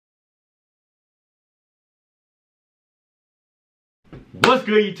What's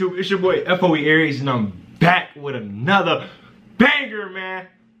good, YouTube? It's your boy FOE Aries, and I'm back with another banger, man.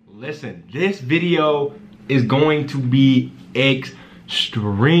 Listen, this video is going to be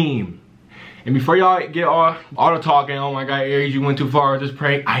extreme. And before y'all get all auto talking, oh my god, Aries, you went too far with this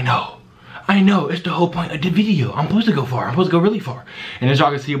prank. I know, it's the whole point of the video. I'm supposed to go far, I'm supposed to go really far. And as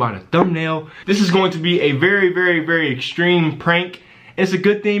y'all can see by the thumbnail, this is going to be a very extreme prank. It's a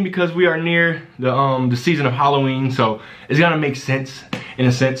good thing because we are near the season of Halloween, so it's gonna make sense in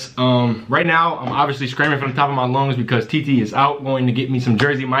a sense. Right now, I'm obviously screaming from the top of my lungs because TT is out going to get me some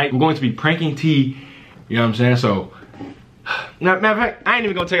Jersey Mike. I'm going to be pranking T, you know what I'm saying? So, matter of fact, I ain't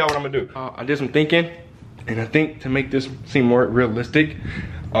even gonna tell y'all what I'm gonna do. I did some thinking, and I think to make this seem more realistic,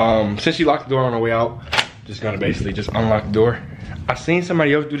 since she locked the door on her way out, just gonna basically just unlock the door. I seen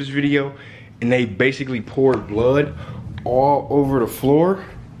somebody else do this video, and they basically poured blood all over the floor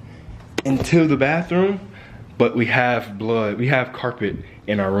into the bathroom, but we have blood, we have carpet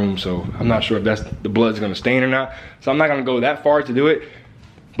in our room, so I'm not sure if the blood's gonna stain or not, so I'm not gonna go that far to do it,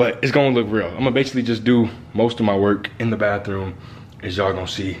 but it's gonna look real. I'm gonna basically just do most of my work in the bathroom, as y'all gonna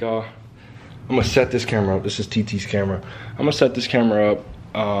see. Y'all, I'm gonna set this camera up. This is TT's camera. I'm gonna set this camera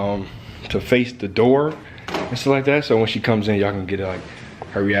up to face the door and stuff like that, so when she comes in, y'all can get like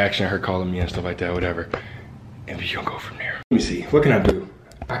her reaction, her calling me and stuff like that, whatever. And we gonna go from there. Let me see, what can I do?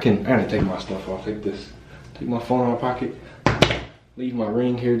 I gotta take my stuff off, take my phone out of my pocket, leave my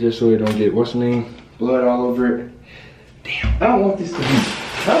ring here just so it don't get, what's the name, blood all over it. Damn, I don't want this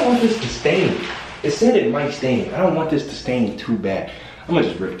to stain. It said it might stain. I don't want this to stain too bad. I'm gonna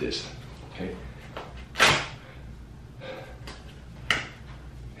just rip this, okay?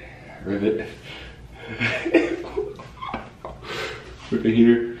 Rip it. Rip it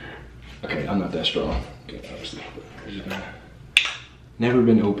here. Okay, I'm not that strong. Okay, obviously, never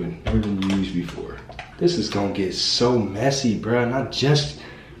been opened, never been used before. This is gonna get so messy, bruh. And I just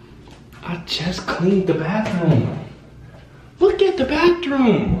cleaned the bathroom. Look at the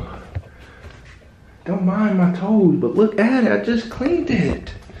bathroom. Don't mind my toes, but look at it. I just cleaned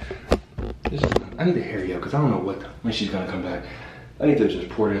it. I need to hurry up because I don't know when she's gonna come back. I need to just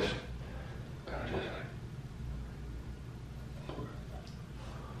pour this.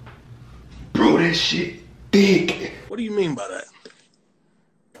 Bro, that shit thick. What do you mean by that?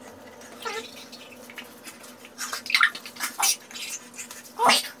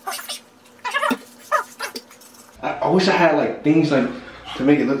 I wish I had like things like to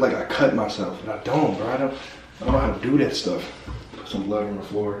make it look like I cut myself, but I don't, bro. I don't know how to do that stuff. Put some blood on the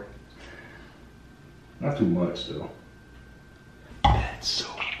floor. Not too much though. That's so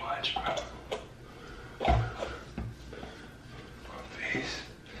much, bro. My face.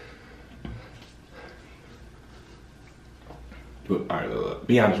 But, all right, look,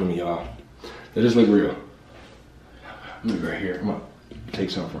 be honest with me, y'all. Does this look real? Let me right here. I'm gonna take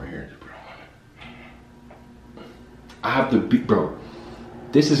something right here. I have to be, bro,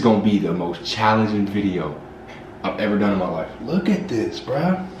 this is gonna be the most challenging video I've ever done in my life. Look at this,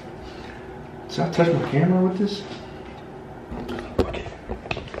 bro. Should I touch my camera with this? Okay.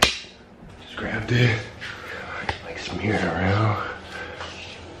 Just grab this, like smear it around.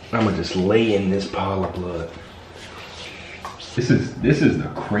 I'm gonna just lay in this pile of blood. This is the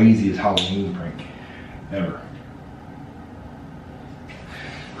craziest Halloween prank ever.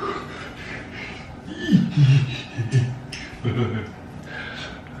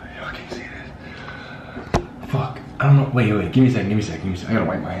 Y'all can't see this. Fuck. I don't know. Wait. Give me a second. I gotta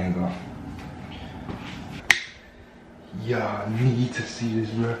wipe my hands off. Y'all need to see this,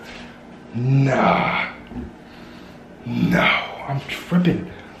 bro. Nah. No. I'm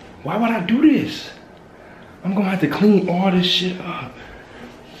tripping. Why would I do this? I'm gonna have to clean all this shit up.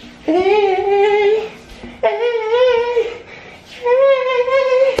 Hey.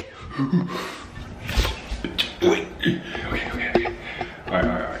 Okay. All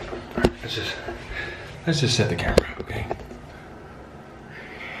right. Let's just set the camera up, okay?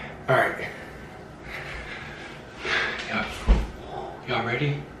 All right. Y'all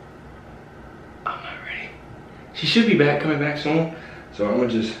ready? I'm not ready. She should be coming back soon. So I'm gonna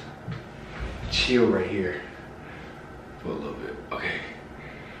just chill right here for a little bit. Okay.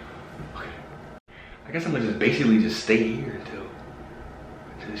 I guess I'm gonna just basically just stay here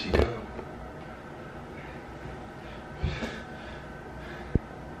until she comes.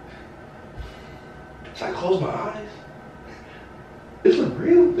 Should I close my eyes? This look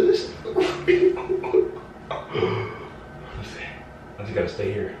real? This look real? Let's see. I just gotta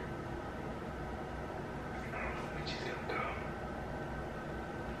stay here. I don't know when she's gonna come.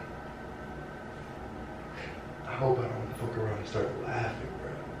 I hope I don't fuck around and start laughing,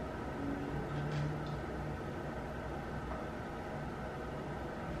 bro.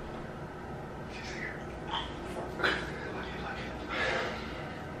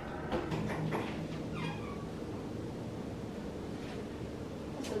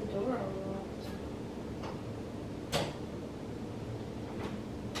 The door unlocked.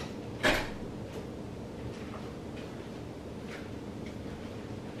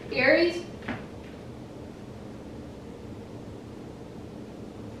 Aries?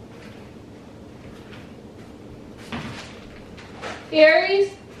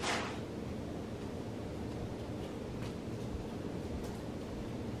 Aries?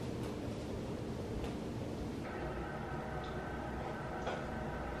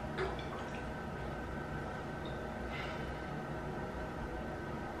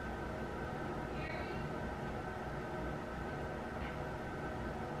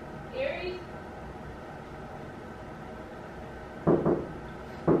 Aries?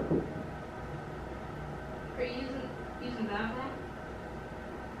 Are you using the bathroom?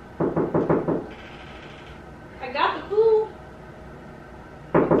 I got the food.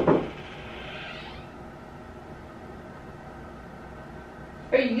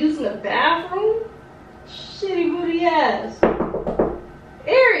 Are you using the bathroom? Shitty booty ass.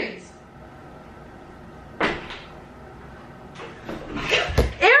 Aries!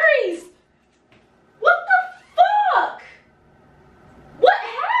 Aries! What the fuck? What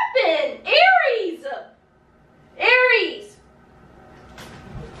happened? Aries! Aries!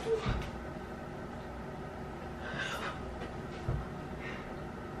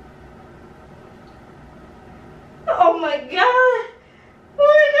 Oh my god! Oh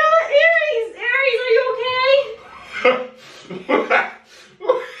my god! Aries! Aries, are you okay?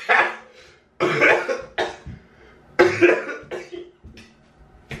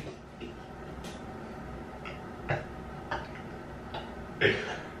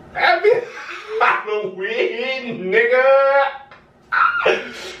 Happy Halloween, nigga!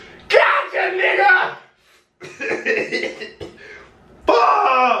 Gotcha, nigga!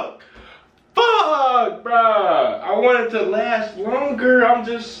 Fuck! Fuck, bruh! I want it to last longer.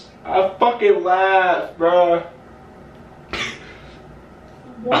 I fucking laughed, bruh.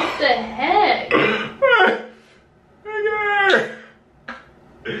 What the heck?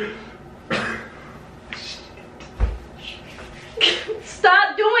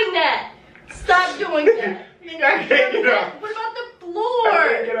 Stop doing that! Stop doing that! Nigga, I can't get up. What about the floor? I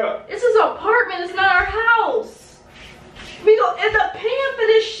can't get up. This is an apartment, it's not our house. We go end up paying for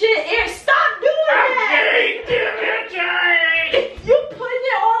this shit. Aaron, stop doing that! You putting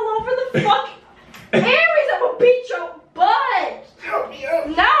it all over the fucking Aries, I'm gonna beat your butt! Help me up.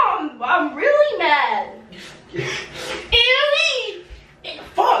 Now I'm really mad. Ellie!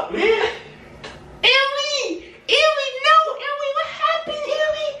 Fuck, man. Ellie! Ellie, no! Ellie, what happened,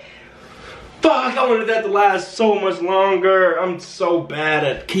 Ellie? Fuck, I wanted that to last so much longer. I'm so bad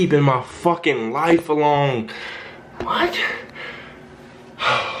at keeping my fucking life along. What?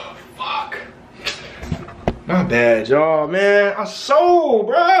 Oh, fuck. Not bad, y'all, man. I sold,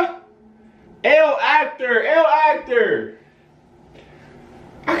 bruh. L actor.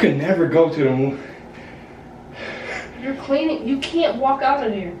 I could never go to the movie. You're cleaning. You can't walk out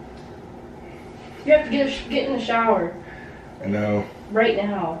of here. You have to get in the shower I know. right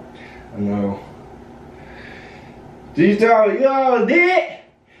now. I know. You thought I did?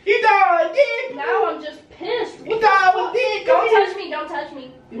 You thought I did? Now I'm just pissed. You thought I did? Don't touch me. Don't touch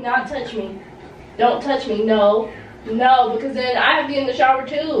me. Do not touch me. Don't touch me. No. No, because then I have to get in the shower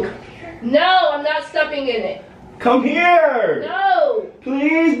too. No, I'm not stepping in it. Come here. No.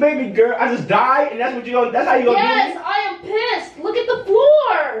 Please, baby girl. I just died, and that's what you gonna. That's how you gonna Yes, I am pissed. Look at the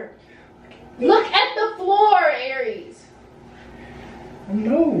floor. Look at the floor, Aries. do me?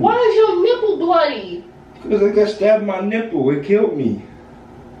 No. Why is your nipple bloody? Because I got stabbed in my nipple. It killed me.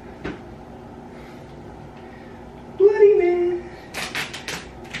 Bloody man.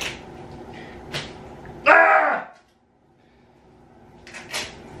 Ah!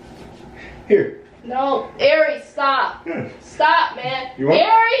 Here. No, Aries, stop. Stop, man. You want-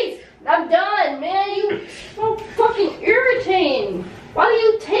 Aries, I'm done, man. You so fucking irritating. Why do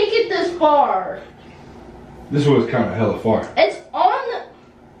you take it this far? This was kind of hella far. It's on the.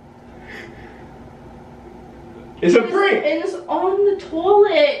 It's a prank. And it's on the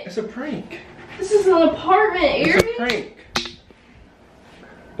toilet. It's a prank. This is an apartment, Aries. It's a prank.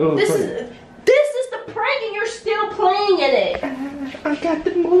 Oh, This prank. is the prank, and you're still playing in it. I got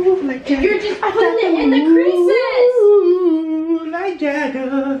to move like Jagger. You're just putting it in the creases. Ooh, like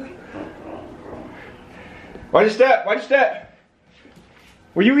Jagger. Why'd you step? Why'd you step?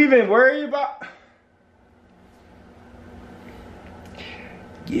 Were you even worried about?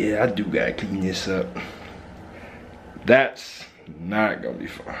 Yeah, I do gotta clean this up. That's not gonna be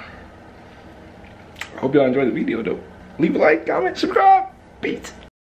fun. Hope y'all enjoyed the video though. Leave a like, comment, subscribe. Peace.